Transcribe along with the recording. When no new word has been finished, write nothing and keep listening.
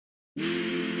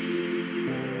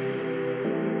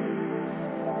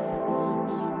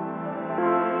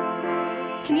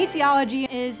Kinesiology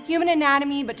is human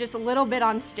anatomy, but just a little bit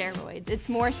on steroids. It's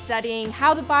more studying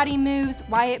how the body moves,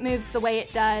 why it moves the way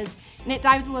it does, and it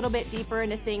dives a little bit deeper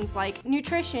into things like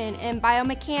nutrition and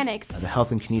biomechanics. The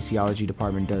Health and Kinesiology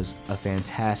Department does a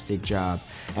fantastic job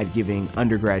at giving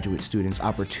undergraduate students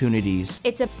opportunities.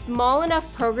 It's a small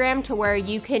enough program to where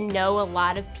you can know a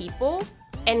lot of people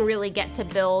and really get to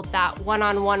build that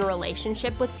one-on-one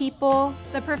relationship with people.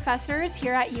 The professors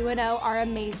here at UNO are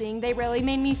amazing. They really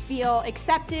made me feel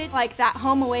accepted, like that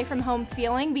home away from home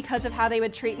feeling because of how they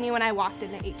would treat me when I walked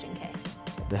into H&K.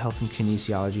 The Health and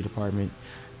Kinesiology Department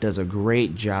does a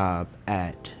great job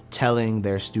at telling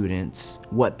their students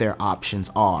what their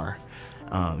options are.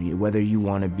 Whether you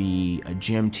want to be a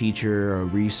gym teacher or a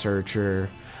researcher,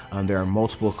 there are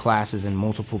multiple classes and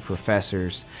multiple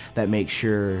professors that make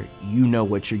sure you know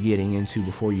what you're getting into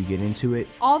before you get into it.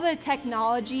 All the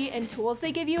technology and tools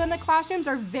they give you in the classrooms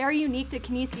are very unique to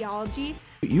kinesiology.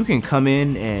 You can come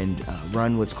in and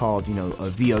run what's called, a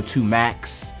VO2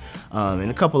 max, and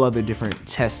a couple other different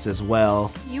tests as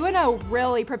well. UNO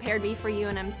really prepared me for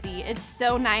UNMC. It's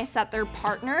so nice that they're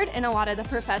partnered, and a lot of the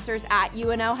professors at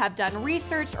UNO have done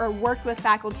research or worked with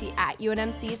faculty at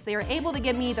UNMC, so they are able to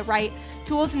give me the right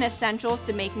tools and essentials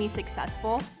to make me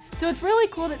successful. So it's really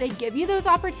cool that they give you those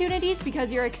opportunities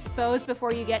because you're exposed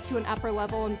before you get to an upper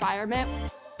level environment.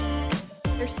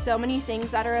 There's so many things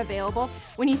that are available.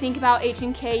 When you think about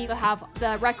H&K, you have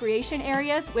the recreation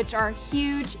areas, which are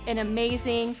huge and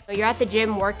amazing. You're at the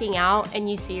gym working out and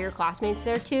you see your classmates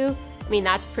there too. I mean,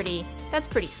 that's pretty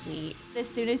sweet. As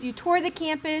soon as you tour the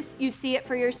campus, you see it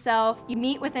for yourself, you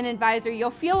meet with an advisor, you'll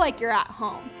feel like you're at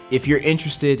home. If you're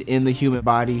interested in the human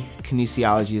body,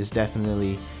 kinesiology is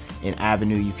definitely an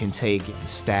avenue you can take.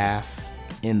 Staff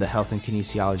in the Health and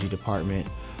Kinesiology Department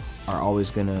are always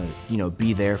gonna,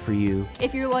 be there for you.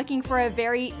 If you're looking for a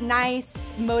very nice,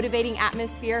 motivating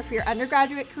atmosphere for your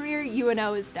undergraduate career,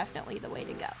 UNO is definitely the way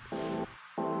to go.